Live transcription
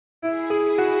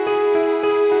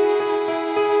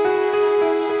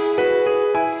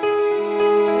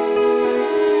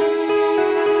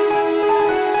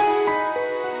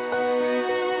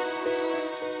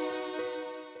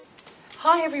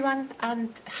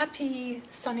and happy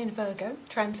Sun in Virgo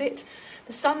transit.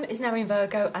 The Sun is now in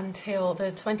Virgo until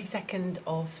the 22nd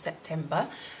of September,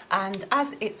 and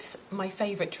as it's my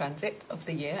favourite transit of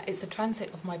the year, it's the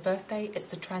transit of my birthday,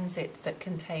 it's the transit that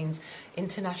contains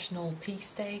International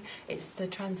Peace Day, it's the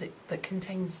transit that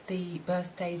contains the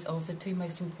birthdays of the two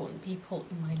most important people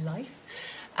in my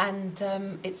life, and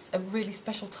it's a really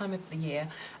special time of the year.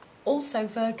 Also,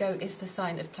 Virgo is the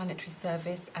sign of planetary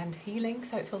service and healing,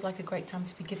 so it feels like a great time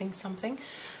to be giving something.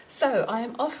 So I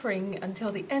am offering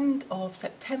until the end of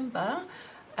September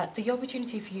the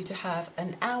opportunity for you to have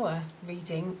an hour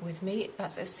reading with me.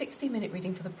 That's a 60-minute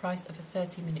reading for the price of a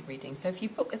 30-minute reading. So if you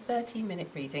book a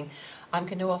 30-minute reading, I'm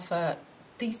going to offer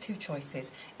these two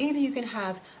choices. Either you can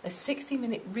have a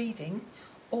 60-minute reading,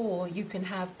 or you can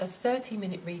have a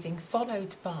 30-minute reading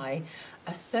followed by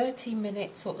a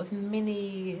 30-minute sort of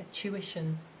mini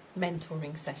tuition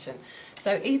mentoring session.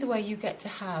 So either way, you get to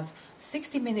have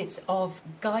 60 minutes of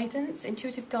guidance,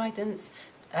 intuitive guidance,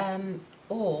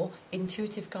 or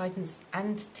intuitive guidance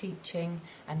and teaching,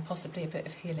 and possibly a bit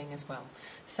of healing as well.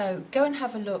 So go and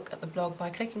have a look at the blog by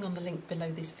clicking on the link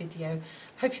below this video.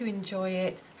 Hope you enjoy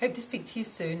it. Hope to speak to you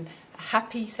soon.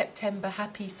 Happy September,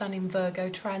 happy Sun in Virgo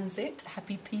transit,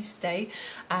 happy Peace Day,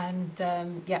 and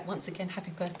yeah, once again,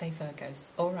 happy birthday Virgos.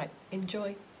 All right,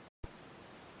 enjoy.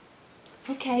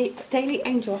 Okay, daily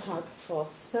angel hug for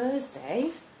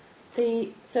Thursday,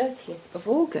 the 30th of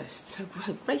August. So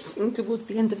we're racing towards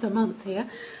the end of the month here.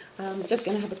 I'm just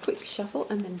going to have a quick shuffle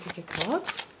and then pick a card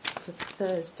for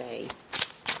Thursday.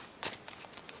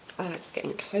 It's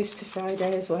getting close to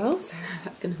Friday as well, so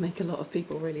that's going to make a lot of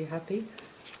people really happy.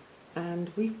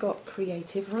 And we've got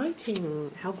creative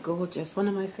writing. How gorgeous. One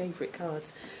of my favourite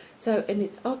cards. So, and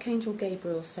it's Archangel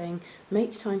Gabriel saying,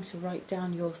 make time to write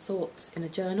down your thoughts in a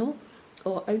journal,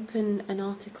 or open an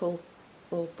article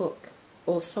or book,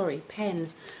 or sorry, pen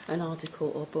an article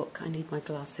or book. I need my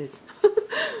glasses.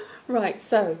 Right,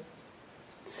 so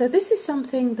this is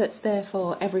something that's there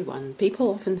for everyone. People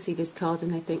often see this card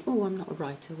and they think, oh, I'm not a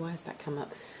writer, why has that come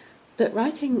up? But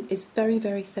writing is very,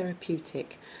 very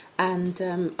therapeutic. And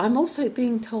I'm also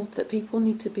being told that people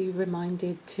need to be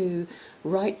reminded to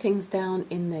write things down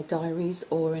in their diaries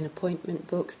or in appointment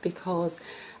books, because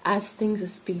as things are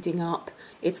speeding up,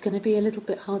 it's going to be a little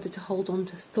bit harder to hold on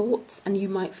to thoughts, and you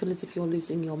might feel as if you're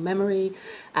losing your memory,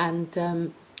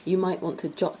 and you might want to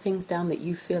jot things down that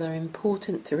you feel are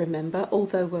important to remember,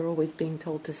 although we're always being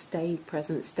told to stay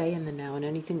present, stay in the now, and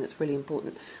anything that's really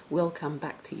important will come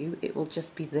back to you. It will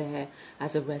just be there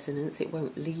as a resonance. It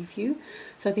won't leave you.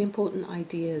 So the important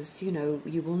ideas, you know,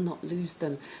 you will not lose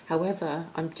them. However,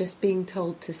 I'm just being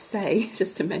told to say,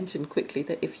 just to mention quickly,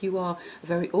 that if you are a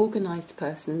very organised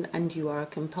person and you are a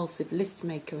compulsive list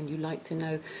maker and you like to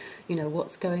know, you know,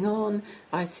 what's going on,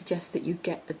 I suggest that you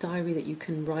get a diary that you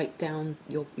can write down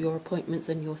your appointments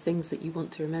and your things that you want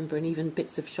to remember, and even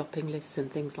bits of shopping lists and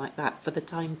things like that for the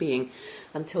time being,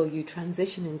 until you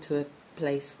transition into a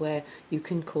place where you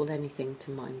can call anything to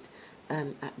mind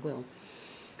at will.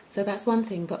 So that's one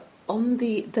thing. But on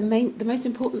the most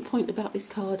important point about this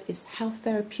card is how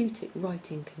therapeutic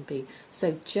writing can be.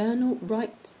 So journal,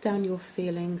 write down your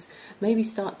feelings, maybe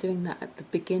start doing that at the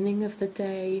beginning of the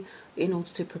day in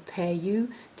order to prepare you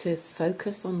to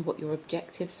focus on what your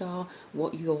objectives are,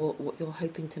 what you're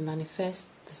hoping to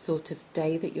manifest, the sort of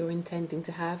day that you're intending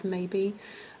to have maybe,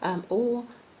 or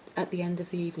at the end of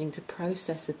the evening to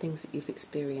process the things that you've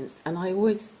experienced. And I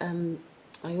always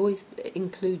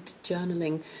include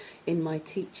journaling in my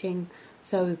teaching,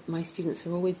 so my students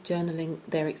are always journaling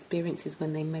their experiences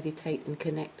when they meditate and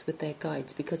connect with their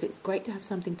guides, because it's great to have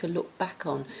something to look back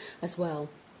on as well.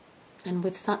 And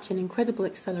with such an incredible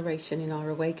acceleration in our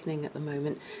awakening at the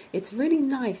moment, it's really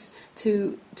nice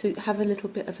to have a little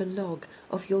bit of a log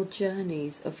of your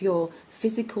journeys, of your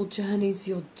physical journeys,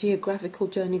 your geographical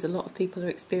journeys a lot of people are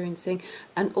experiencing,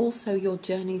 and also your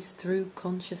journeys through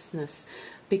consciousness.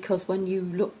 Because when you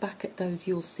look back at those,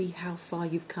 you'll see how far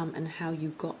you've come and how you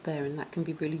got there, and that can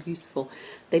be really useful.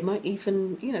 They might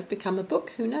even, you know, become a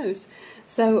book, who knows?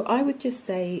 So I would just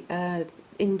say,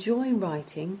 enjoy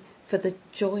writing for the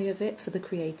joy of it, for the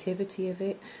creativity of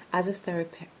it, as a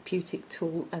therapeutic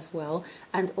tool as well,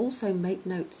 and also make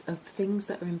notes of things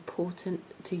that are important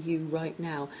to you right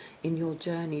now in your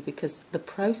journey, because the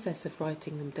process of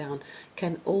writing them down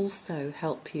can also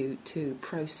help you to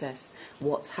process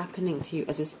what's happening to you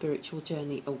as a spiritual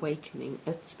journey awakening,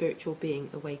 a spiritual being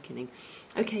awakening.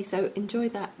 Okay, so enjoy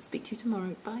that. Speak to you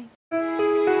tomorrow. Bye.